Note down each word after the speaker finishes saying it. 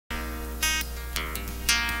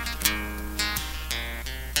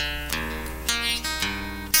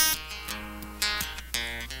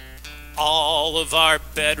of our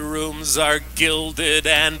bedrooms are gilded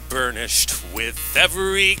and burnished with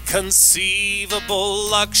every conceivable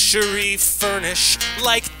luxury furnished,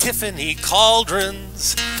 like Tiffany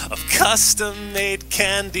cauldrons of custom-made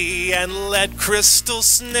candy and lead crystal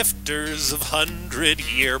snifters of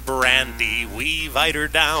 100-year brandy. We've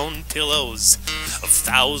eider-down pillows of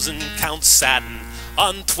 1,000-count satin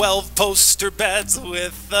on 12 poster beds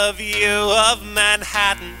with a view of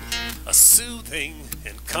Manhattan, a soothing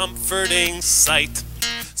and comforting sight.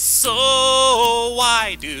 So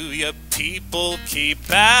why do you people keep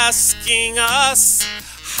asking us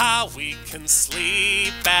how we can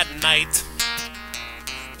sleep at night?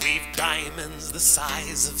 We've diamonds the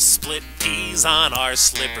size of split peas on our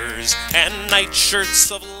slippers and nightshirts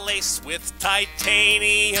of lace with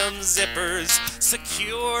titanium zippers.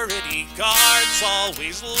 Security guards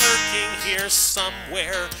always lurking here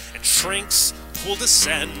somewhere, and shrinks will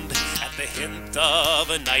descend at the hint of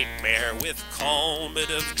a nightmare, with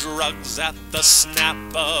calmative drugs at the snap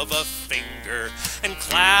of a finger, and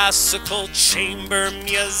classical chamber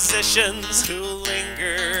musicians who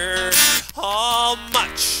linger, all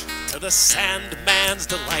much to the Sandman's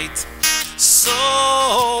delight. So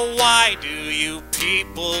why do you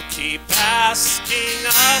people keep asking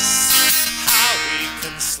us how we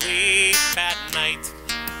can sleep at night?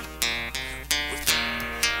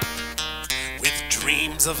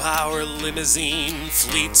 Dreams of our limousine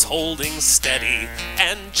fleets holding steady,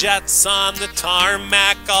 and jets on the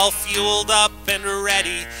tarmac all fueled up and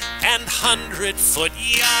ready, and 100-foot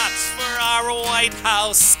yachts for our White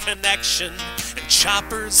House connection, and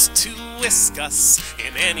choppers to whisk us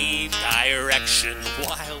in any direction,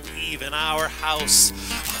 while even our house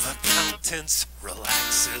of accountants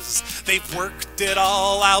relaxes. They've worked it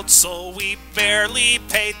all out so we barely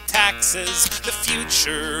pay taxes. The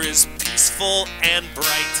future is peaceful and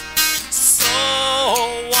bright. So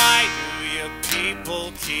why do you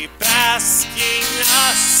people keep asking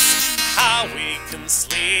us how we can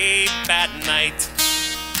sleep at night?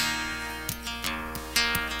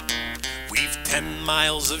 We've 10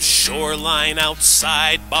 miles of shoreline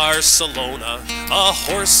outside Barcelona, a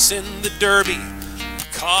horse in the Derby,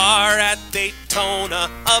 car at Daytona,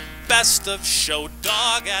 a best of show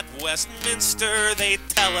dog at Westminster, they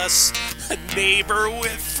tell us, a neighbor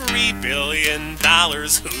with $3 billion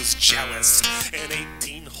who's jealous, an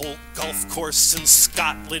 18-hole golf course in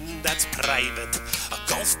Scotland that's private, a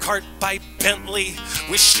golf cart by Bentley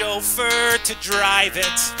with chauffeur to drive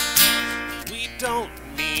it. We don't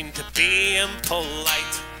mean to be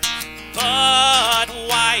impolite, but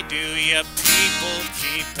why do you people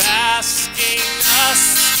keep asking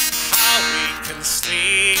us how we can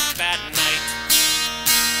sleep at night?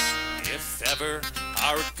 If ever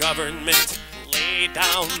our government lay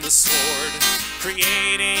down the sword,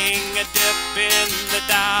 creating a dip in the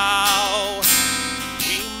Dow,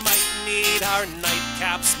 we might need our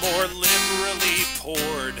nightcaps more liberally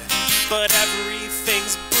poured, but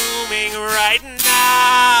everything's booming right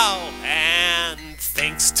now, and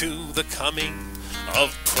thanks to the coming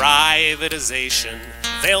of privatization,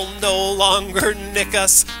 they'll no longer nick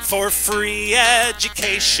us for free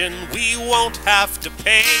education. We won't have to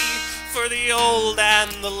pay for the old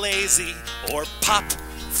and the lazy, or pop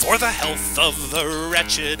for the health of the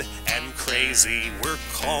wretched and crazy. We're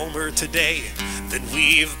calmer today than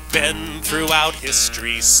we've been throughout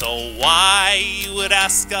history, so why you would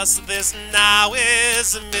ask us this now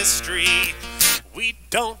is a mystery. We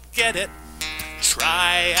don't get it,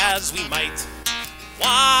 try as we might.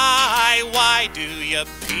 Why do you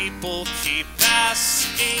people keep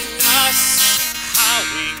asking us how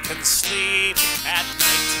we can sleep at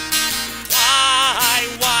night?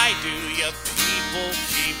 Why do you people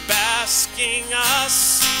keep asking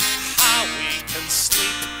us how we